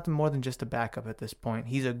think he's nothing more than just a backup at this point.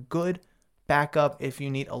 He's a good backup if you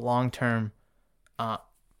need a long-term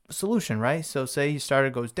solution, right? So say your starter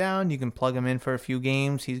goes down, you can plug him in for a few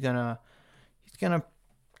games. He's gonna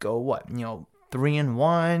go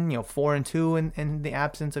 3-1, 4-2 in the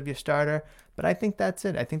absence of your starter. But I think that's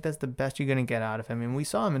it. I think that's the best you're gonna get out of him. And we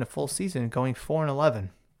saw him in a full season going 4-11,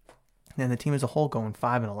 and the team as a whole going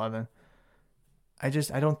 5-11. I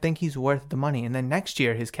don't think he's worth the money. And then next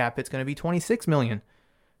year his cap hit's gonna be $26 million.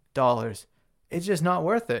 It's just not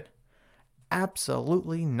worth it.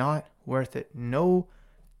 Absolutely not worth it. No,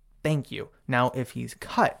 thank you. Now, if he's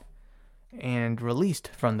cut and released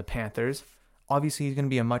from the Panthers, obviously he's going to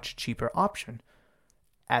be a much cheaper option.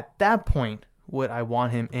 At that point, would I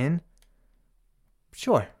want him in?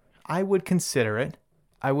 Sure, I would consider it.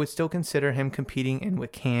 I would still consider him competing in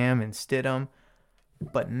with Cam and Stidham.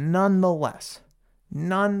 But nonetheless,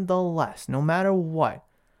 no matter what,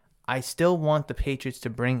 I still want the Patriots to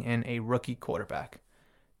bring in a rookie quarterback.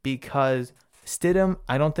 Because Stidham,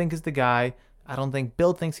 I don't think is the guy. I don't think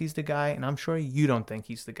Bill thinks he's the guy, and I'm sure you don't think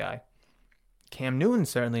he's the guy. Cam Newton's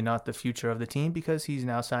certainly not the future of the team, because he's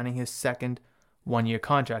now signing his second one-year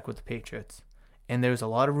contract with the Patriots. And there's a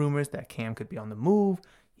lot of rumors that Cam could be on the move.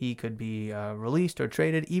 He could be released or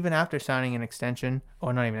traded even after signing an extension,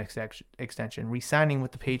 or not even extension, re-signing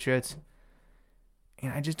with the Patriots.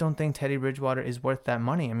 And I just don't think Teddy Bridgewater is worth that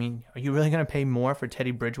money. I mean, are you really going to pay more for Teddy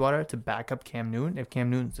Bridgewater to back up Cam Newton if Cam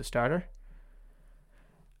Newton's the starter?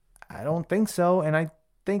 I don't think so. And I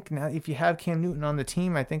think now if you have Cam Newton on the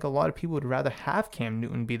team, I think a lot of people would rather have Cam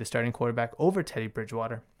Newton be the starting quarterback over Teddy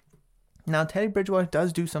Bridgewater. Now, Teddy Bridgewater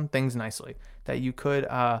does do some things nicely that you could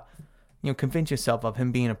convince yourself of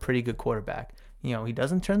him being a pretty good quarterback. He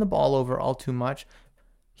doesn't turn the ball over all too much.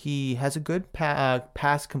 He has a good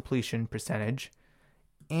pass completion percentage.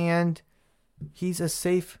 And he's a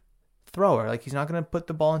safe thrower. Like, he's not going to put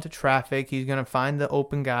the ball into traffic. He's going to find the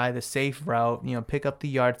open guy, the safe route, pick up the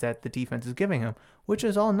yards that the defense is giving him, which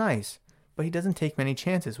is all nice. But he doesn't take many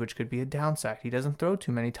chances, which could be a downside. He doesn't throw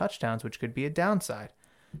too many touchdowns, which could be a downside.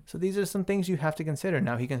 So these are some things you have to consider.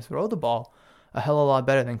 Now, he can throw the ball a hell of a lot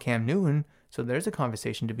better than Cam Newton, so there's a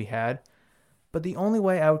conversation to be had. But the only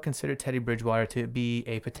way I would consider Teddy Bridgewater to be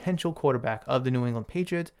a potential quarterback of the New England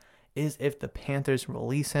Patriots is if the Panthers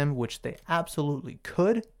release him, which they absolutely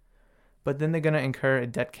could, but then they're going to incur a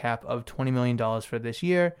dead cap of $20 million for this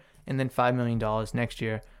year, and then $5 million next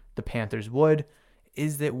year, the Panthers would.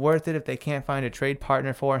 Is it worth it if they can't find a trade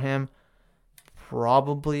partner for him?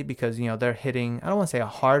 Probably, because, they're hitting, I don't want to say a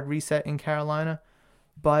hard reset in Carolina,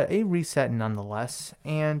 but a reset nonetheless.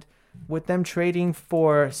 And with them trading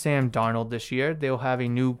for Sam Darnold this year, they'll have a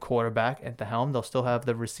new quarterback at the helm. They'll still have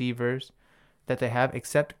the receivers that they have,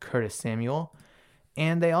 except Curtis Samuel.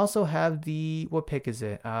 And they also have the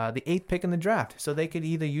 8th pick in the draft. So they could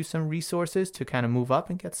either use some resources to kind of move up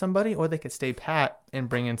and get somebody, or they could stay pat and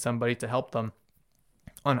bring in somebody to help them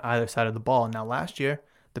on either side of the ball. Now, last year,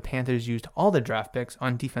 the Panthers used all the draft picks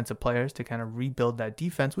on defensive players to kind of rebuild that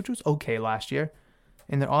defense, which was okay last year.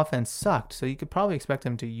 And their offense sucked. So you could probably expect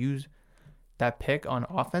them to use that pick on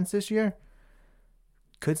offense this year.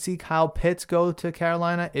 Could see Kyle Pitts go to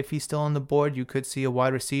Carolina if he's still on the board. You could see a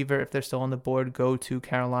wide receiver, if they're still on the board, go to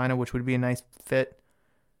Carolina, which would be a nice fit,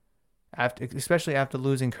 especially after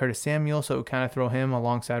losing Curtis Samuel. So it would kind of throw him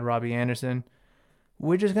alongside Robbie Anderson.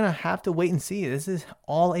 We're just going to have to wait and see. This is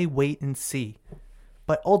all a wait and see.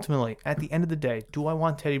 But ultimately, at the end of the day, do I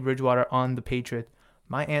want Teddy Bridgewater on the Patriots?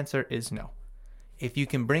 My answer is no. If you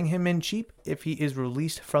can bring him in cheap, if he is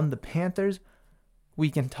released from the Panthers, we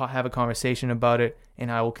can have a conversation about it,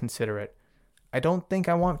 and I will consider it. I don't think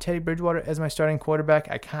I want Teddy Bridgewater as my starting quarterback.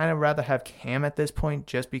 I kind of rather have Cam at this point,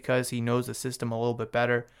 just because he knows the system a little bit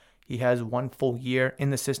better. He has one full year in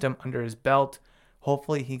the system under his belt.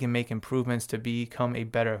 Hopefully he can make improvements to become a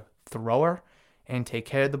better thrower and take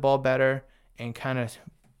care of the ball better and kind of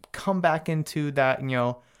come back into that,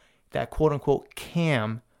 that quote-unquote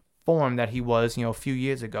Cam form that he was, a few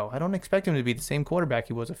years ago. I don't expect him to be the same quarterback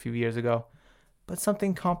he was a few years ago, but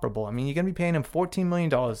something comparable. I mean, you're going to be paying him $14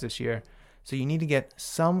 million this year, so you need to get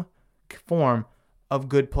some form of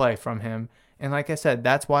good play from him. And like I said,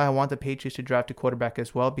 that's why I want the Patriots to draft a quarterback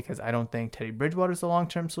as well, because I don't think Teddy Bridgewater is the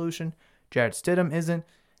long-term solution. Jarrett Stidham isn't,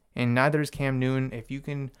 and neither is Cam Newton. If you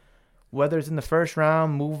can whether it's in the first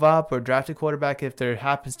round, move up, or draft a quarterback if there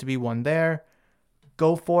happens to be one there,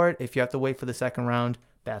 go for it. If you have to wait for the second round,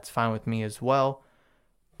 that's fine with me as well.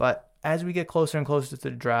 But as we get closer and closer to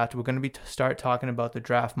the draft, we're going to start talking about the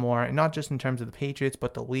draft more, and not just in terms of the Patriots,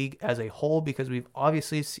 but the league as a whole, because we've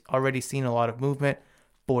obviously already seen a lot of movement.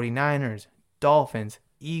 49ers, Dolphins,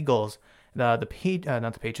 Eagles,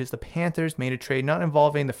 the Panthers made a trade not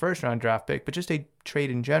involving the first round draft pick, but just a trade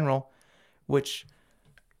in general, which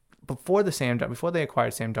before they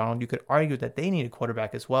acquired Sam Darnold, you could argue that they need a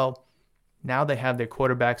quarterback as well. Now they have their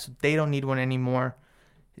quarterback, so they don't need one anymore.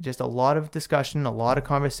 Just a lot of discussion, a lot of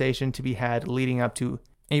conversation to be had leading up to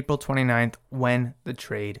April 29th when the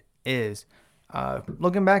trade is.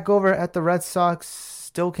 Looking back over at the Red Sox,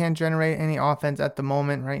 still can't generate any offense at the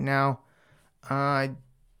moment right now. They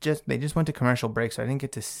just went to commercial break, so I didn't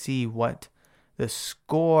get to see what the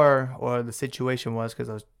score or the situation was because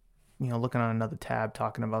I was looking on another tab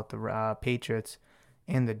talking about the Patriots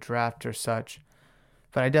and the draft or such.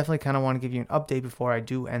 But I definitely kind of want to give you an update before I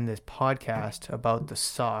do end this podcast about the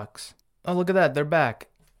Sox. Oh, look at that. They're back.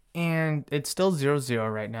 And it's still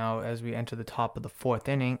 0-0 right now as we enter the top of the fourth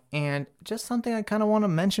inning. And just something I kind of want to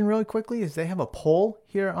mention really quickly is they have a poll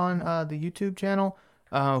here on the YouTube channel.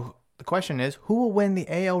 The question is, who will win the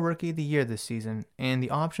AL Rookie of the Year this season? And the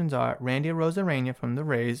options are Randy Arozarena from the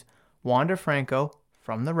Rays, Wander Franco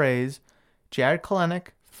from the Rays, Jared Kelenic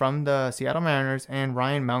from the Seattle Mariners, and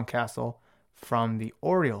Ryan Mountcastle from the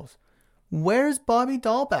Orioles. Where's Bobby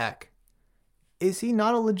Dahlbeck? Is he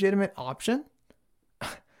not a legitimate option?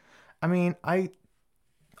 I mean,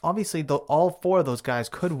 obviously all four of those guys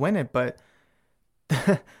could win it, but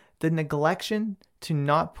the neglection to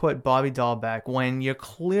not put Bobby Dahlbeck when you're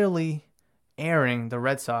clearly airing the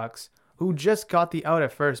Red Sox, who just got the out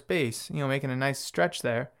at first base, making a nice stretch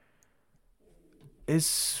there,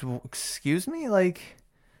 is, excuse me,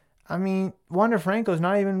 Wander Franco's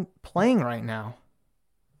not even playing right now.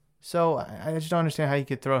 So I just don't understand how you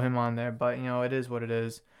could throw him on there, but it is what it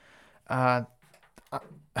is. I'm a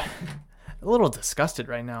little disgusted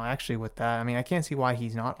right now, actually, with that. I can't see why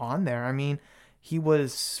he's not on there. He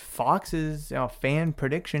was Fox's fan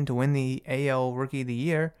prediction to win the AL Rookie of the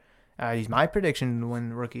Year. He's my prediction to win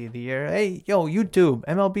the Rookie of the Year. Hey, YouTube,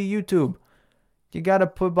 MLB YouTube, you got to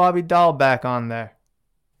put Bobby Dahlbeck on there.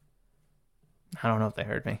 I don't know if they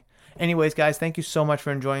heard me. Anyways, guys, thank you so much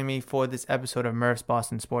for joining me for this episode of Murph's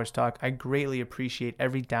Boston Sports Talk. I greatly appreciate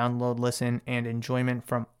every download, listen, and enjoyment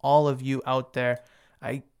from all of you out there.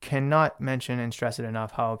 I cannot mention and stress it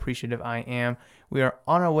enough how appreciative I am. We are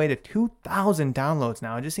on our way to 2,000 downloads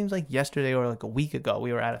now. It just seems like yesterday or like a week ago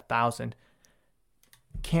we were at 1,000.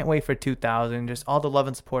 Can't wait for 2,000. Just all the love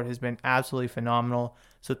and support has been absolutely phenomenal.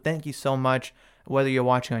 So thank you so much. Whether you're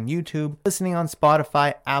watching on YouTube, listening on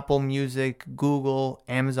Spotify, Apple Music, Google,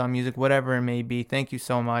 Amazon Music, whatever it may be, thank you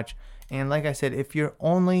so much. And like I said, if you're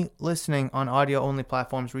only listening on audio-only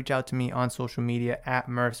platforms, reach out to me on social media at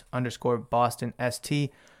Murphs_BostonST.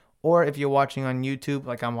 Or if you're watching on YouTube,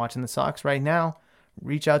 like I'm watching the Sox right now,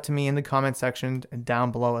 reach out to me in the comment section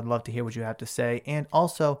down below. I'd love to hear what you have to say. And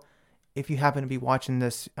also, if you happen to be watching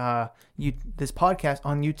this this podcast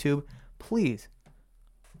on YouTube, please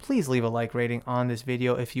leave a like rating on this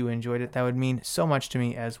video if you enjoyed it. That would mean so much to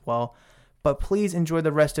me as well. But please enjoy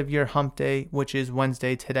the rest of your hump day, which is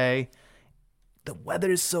Wednesday today. The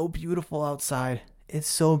weather is so beautiful outside. It's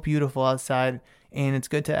so beautiful outside. And it's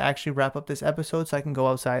good to actually wrap up this episode so I can go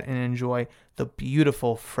outside and enjoy the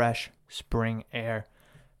beautiful, fresh spring air.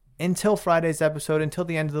 Until Friday's episode, until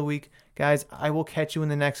the end of the week, guys, I will catch you in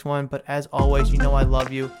the next one. But as always, I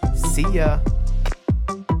love you. See ya.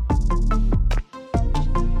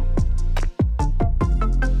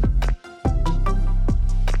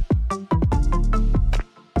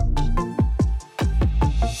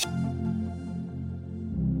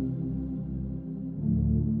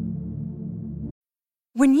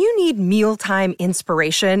 When you need mealtime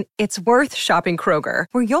inspiration, it's worth shopping Kroger,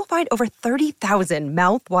 where you'll find over 30,000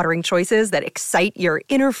 mouth-watering choices that excite your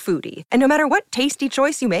inner foodie. And no matter what tasty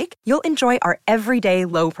choice you make, you'll enjoy our everyday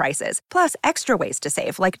low prices, plus extra ways to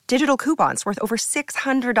save, like digital coupons worth over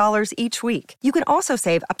 $600 each week. You can also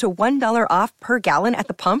save up to $1 off per gallon at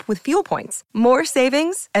the pump with fuel points. More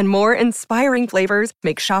savings and more inspiring flavors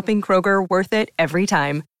make shopping Kroger worth it every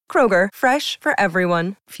time. Kroger, fresh for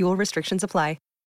everyone. Fuel restrictions apply.